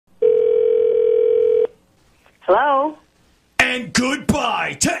Hello? And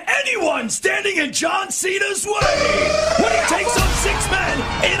goodbye to anyone standing in John Cena's way when he takes on 6 men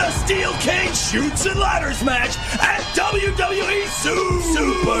in a steel cage shoots and ladders match at WWE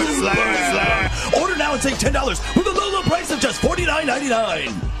Super Slam. Order now and save $10 with a low price of just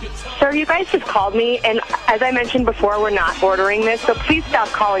 $49.99. Sir, you guys just called me, and as I mentioned before, we're not ordering this, so please stop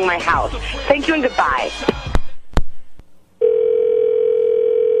calling my house. Thank you and goodbye.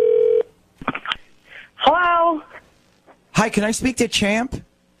 Hello? Hi, can I speak to Champ?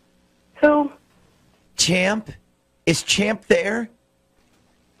 Who? Champ? Is Champ there?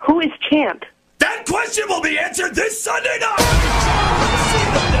 Who is Champ? That question will be answered this Sunday night.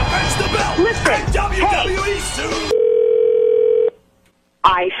 Cena defends the belt Listen, at WWE Super.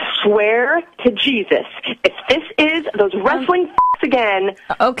 I swear to Jesus, if this is those wrestling again.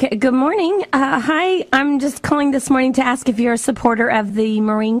 Okay, good morning. Hi, I'm just calling this morning to ask if you're a supporter of the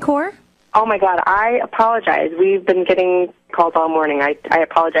Marine Corps. Oh, my God, I apologize. We've been getting calls all morning. I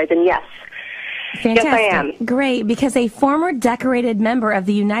apologize, and yes. Fantastic. Yes, I am. Great, because a former decorated member of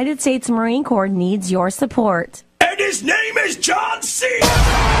the United States Marine Corps needs your support. And his name is John Cena.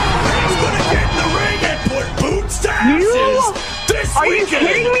 He's going to get in the ring and put boots to asses this Are you weekend.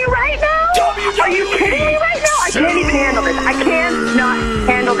 kidding me right now? WWE Are you kidding me right now? I can't even handle this. I cannot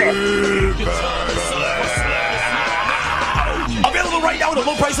handle this. Available right now at a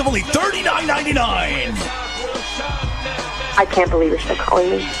low price of only $39.99. I can't believe you're still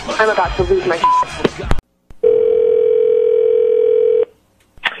calling me. I'm about to lose my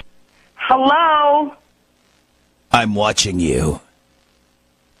Hello? I'm watching you.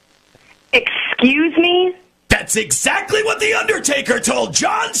 Excuse me? That's exactly what The Undertaker told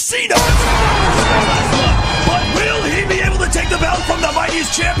John Cena. But will he be able to take the belt from the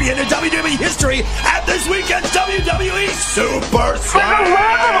mightiest champion in WWE history at this weekend's WWE Super For the love of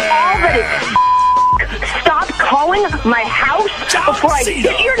all that is stop calling my house before I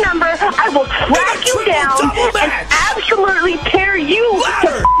get your number. I will track you down and absolutely tear you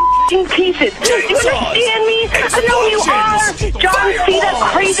to pieces. Do you understand me? I know you are. John Cena,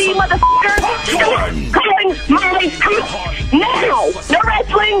 crazy motherfucker. Stop calling my house now. No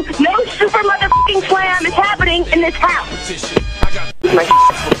wrestling, no super motherfucking slam is happening in this house.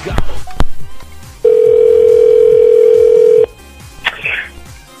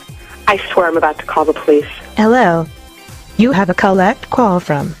 I swear I'm about to call the police. Hello. You have a collect call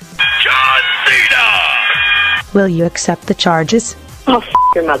from John Cena! Will you accept the charges? Oh, f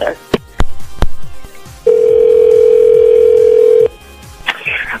your mother.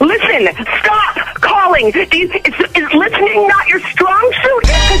 Listen, stop calling. Is listening not your strong suit?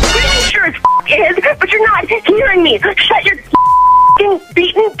 Because pretty sure it is, but you're not hearing me. Shut your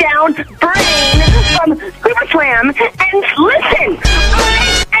beaten down brain from Super Slam and listen. I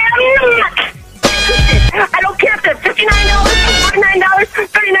am not. I don't care if they're $59, $49, $39, or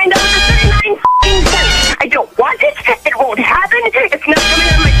 39 cents. I don't want it. It won't happen. It's not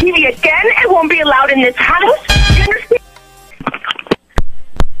coming on my TV again. It won't be allowed in this house. You understand?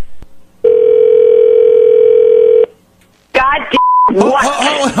 God damn. What?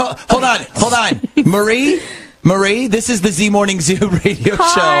 Hold on. Marie, this is the Z Morning Zoo radio show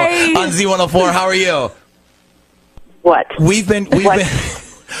on Z104. How are you? What? We've been phone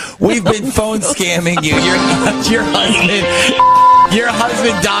scamming you. Your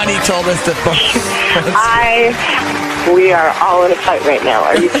husband Donnie told us to phone. We are all in a fight right now.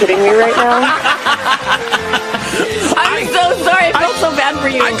 Are you kidding me right now? I'm so sorry. I felt so bad for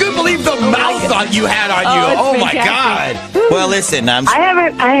you. I couldn't believe the mouth you had on you. Oh my God. Well, listen, I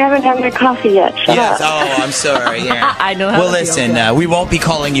haven't had my coffee yet. Shut up. Oh, I'm sorry. Yeah. I know how Well, to listen, feel. we won't be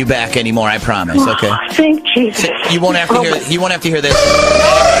calling you back anymore. I promise. Okay. Thank Jesus. You won't have to hear. You won't have to hear this.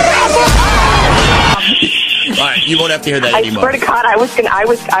 All right, you won't have to hear that anymore. I swear to God, I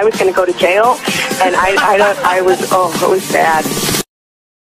was gonna go to jail, and it was bad.